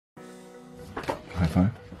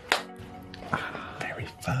microphone. Very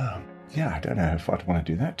firm. Yeah, I don't know if I'd want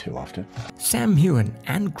to do that too often. Sam Heughan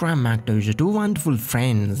and Graham McTavish are two wonderful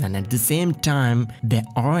friends, and at the same time, they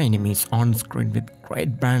are enemies on screen with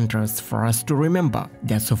great banters for us to remember.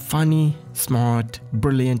 They're so funny, smart,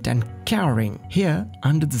 brilliant and caring. Here,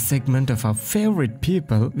 under the segment of our favorite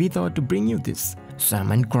people, we thought to bring you this.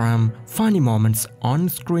 Sam and Graham, funny moments on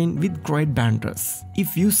screen with great banters.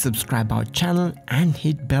 If you subscribe our channel and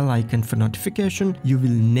hit bell icon for notification, you will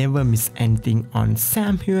never miss anything on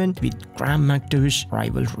Sam Heughan with Graham McTavish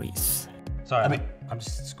rivalries. Sorry, I'm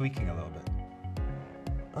just squeaking a little bit.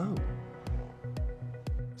 Oh.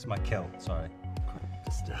 It's my kilt, sorry. Quite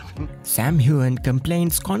disturbing. Sam Heughan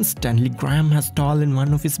complains constantly Graham has stolen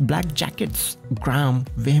one of his black jackets. Graham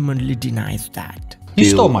vehemently denies that. You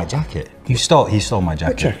stole my jacket. He stole my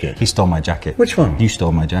jacket. What jacket? He stole my jacket. Which one? You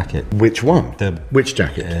stole my jacket. Which one? Which The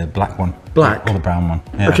jacket? black one. Black? Or the brown one.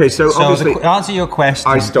 Yeah. Okay, so obviously... to answer your question,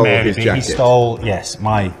 I stole Mary, his jacket. He stole, yes,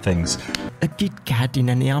 my things. A Kit Kat in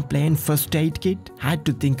an airplane first aid kit? Had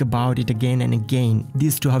to think about it again and again.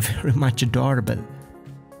 These two are very much adorable.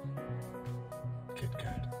 Kit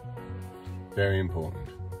Kat. Very important.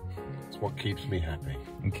 It's what keeps me happy.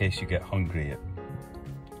 In case you get hungry at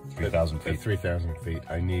 3,000 feet. At 3,000 feet,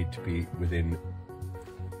 I need to be within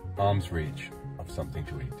arm's reach of something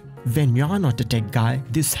to eat. When you're not a tech guy,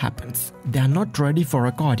 this happens. They are not ready for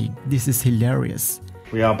recording. This is hilarious.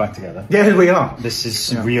 We are back together. Yeah, we are. This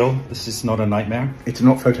is real. This is not a nightmare. It's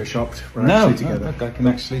not photoshopped. We're actually together. Look, I can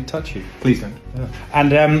actually touch you. Please don't. Yeah.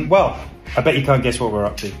 And, well, I bet you can't guess what we're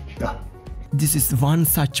up to. No. This is one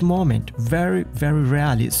such moment. Very, very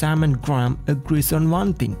rarely Sam and Graham agrees on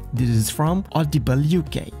one thing. This is from Audible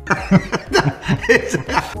UK.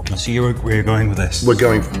 So we're going with this? We're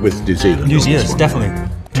going with New Zealand. New Zealand, definitely.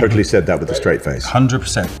 Totally said that with a straight face.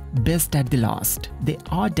 100%. Best at the last. They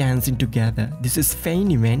are dancing together. This is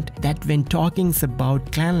Fein event that when talking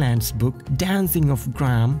about Clanland's book, dancing of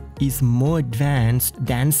Graham is more advanced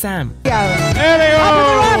than Sam. There they go!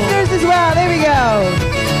 Up in the rafters as well, there we go!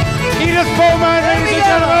 Edith Bowman, ladies and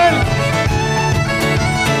gentlemen!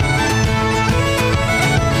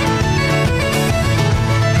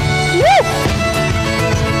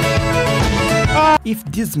 If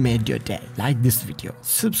this made your day, like this video,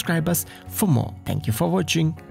 subscribe us for more. Thank you for watching.